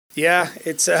Yeah,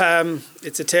 it's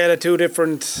a tale of two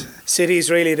different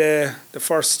cities really. The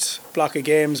first block of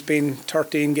games being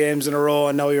 13 games in a row,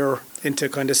 and now you're into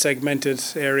kind of segmented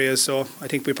areas. So I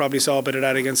think we probably saw a bit of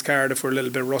that against Cardiff. We're a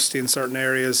little bit rusty in certain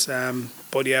areas.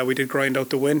 But yeah, we did grind out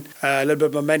the win. A little bit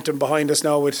of momentum behind us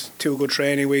now with 2 good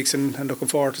training weeks, and looking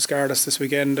forward to Scarlets this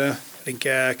weekend. I think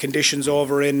conditions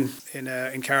over in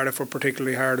Cardiff were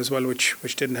particularly hard as well,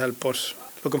 which didn't help. But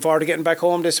looking forward to getting back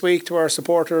home this week to our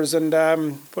supporters and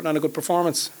putting on a good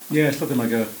performance. Yeah, it's looking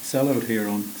like a sellout here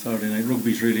on Saturday night.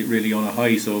 Rugby's really on a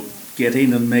high, so get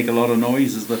in and make a lot of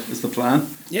noise is the plan.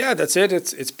 Yeah, that's it.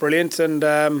 It's brilliant, and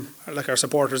like our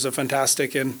supporters are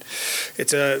fantastic, and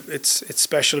it's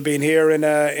special being here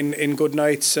in good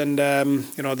nights, and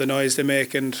the noise they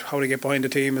make and how they get behind the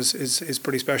team is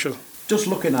pretty special. Just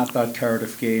looking at that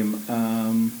Cardiff game,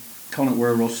 Connacht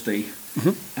were rusty.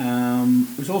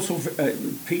 It was also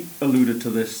Pete alluded to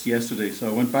this yesterday, so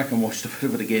I went back and watched a bit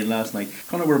of it again last night.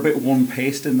 Kind of were a bit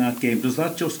one-paced in that game. Does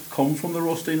that just come from the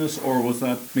rustiness, or was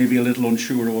that maybe a little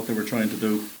unsure of what they were trying to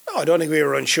do? No, I don't think we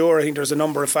were unsure. I think there's a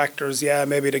number of factors. Yeah,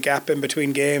 maybe the gap in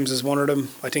between games is one of them.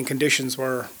 I think conditions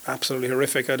were absolutely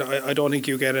horrific. I don't think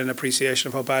you get an appreciation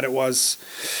of how bad it was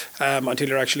until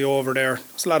you're actually over there.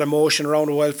 There's a lot of motion around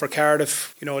the world for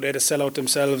Cardiff. They had a sellout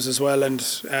themselves as well, and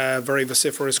a very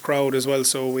vociferous crowd as well,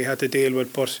 so we had to deal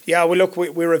with. But yeah,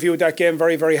 we reviewed that game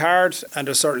very, very hard, and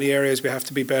there's certainly areas we have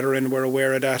to be better in. We're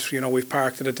aware of that. We've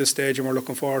parked it at this stage, and we're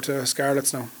looking forward to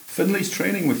Scarlets now. Finley's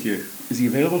training with you. Is he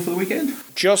available for the weekend?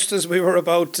 Just as we were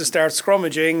about to start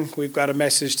scrummaging, we've got a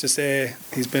message to say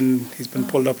he's been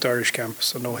pulled up to Irish camp,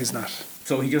 so no, he's not.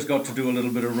 So he just got to do a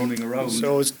little bit of running around.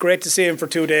 So it's great to see him for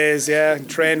 2 days. Yeah,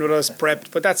 trained with us,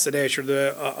 prepped, but that's the nature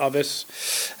of it.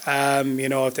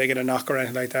 If they get a knock or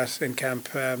anything like that in camp,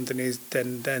 then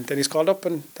he's called up,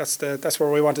 and that's where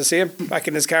we want to see him. Back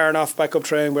in his car and off, back up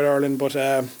training with Ireland, but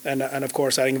and of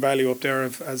course adding value up there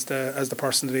as the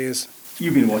person that he is.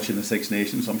 You've been watching the Six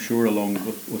Nations, I'm sure, along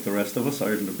with the rest of us.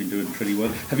 Ireland have been doing pretty well.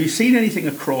 Have you seen anything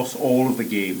across all of the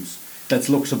games that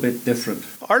looks a bit different?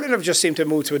 Ireland have just seemed to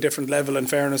move to a different level, in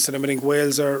fairness to them. I think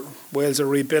Wales are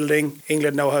rebuilding.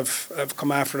 England now have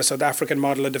come after the South African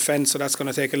model of defence, so that's going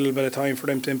to take a little bit of time for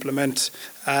them to implement.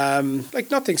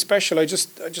 Nothing special. I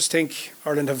just think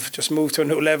Ireland have just moved to a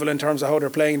new level in terms of how they're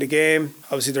playing the game.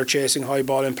 Obviously they're chasing high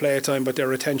ball in play time, but their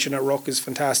retention at ruck is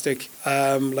fantastic.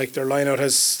 Their line-out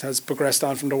has progressed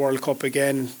on from the World Cup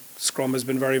again. Scrum has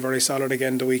been very, very solid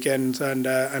again the weekend,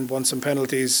 and won some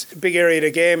penalties. Big area of the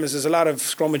game is there's a lot of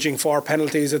scrummaging for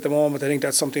penalties at the moment. I think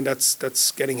that's something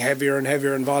that's getting heavier and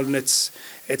heavier involved, and it's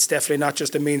definitely not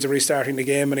just a means of restarting the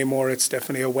game anymore. It's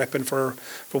definitely a weapon for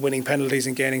winning penalties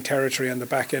and gaining territory on the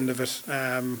back end of it.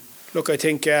 Look, I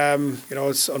think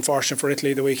it's unfortunate for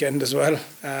Italy the weekend as well.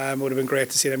 It would have been great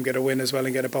to see them get a win as well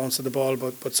and get a bounce of the ball,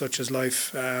 but such is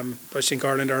life. But I think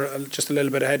Ireland are just a little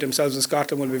bit ahead themselves, and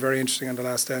Scotland will be very interesting on the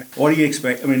last day. What do you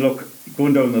expect? I mean, look,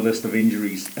 going down the list of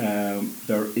injuries,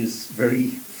 there is very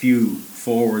few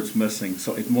forwards missing,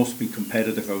 so it must be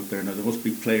competitive out there now. There must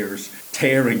be players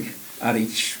tearing at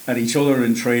each other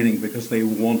in training because they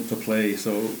want to play.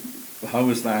 So how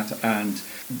is that, and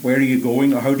where are you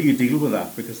going, or how do you deal with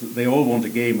that? Because they all want a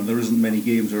game, and there isn't many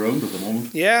games around at the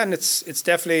moment. Yeah, and it's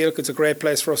definitely, it's a great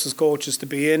place for us as coaches to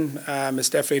be in. It's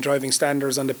definitely driving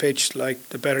standards on the pitch. Like,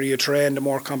 the better you train, the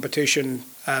more competition,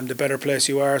 the better place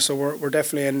you are. So we're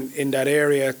definitely in that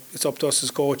area. It's up to us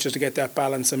as coaches to get that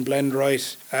balance and blend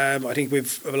right. I think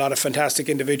we've a lot of fantastic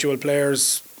individual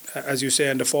players, as you say,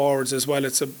 in the forwards as well.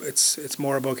 It's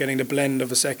more about getting the blend of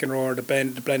a second row, or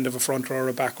the blend of a front row or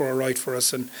a back row right for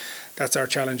us, and that's our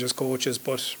challenge as coaches.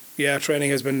 But yeah,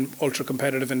 training has been ultra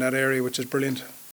competitive in that area, which is brilliant.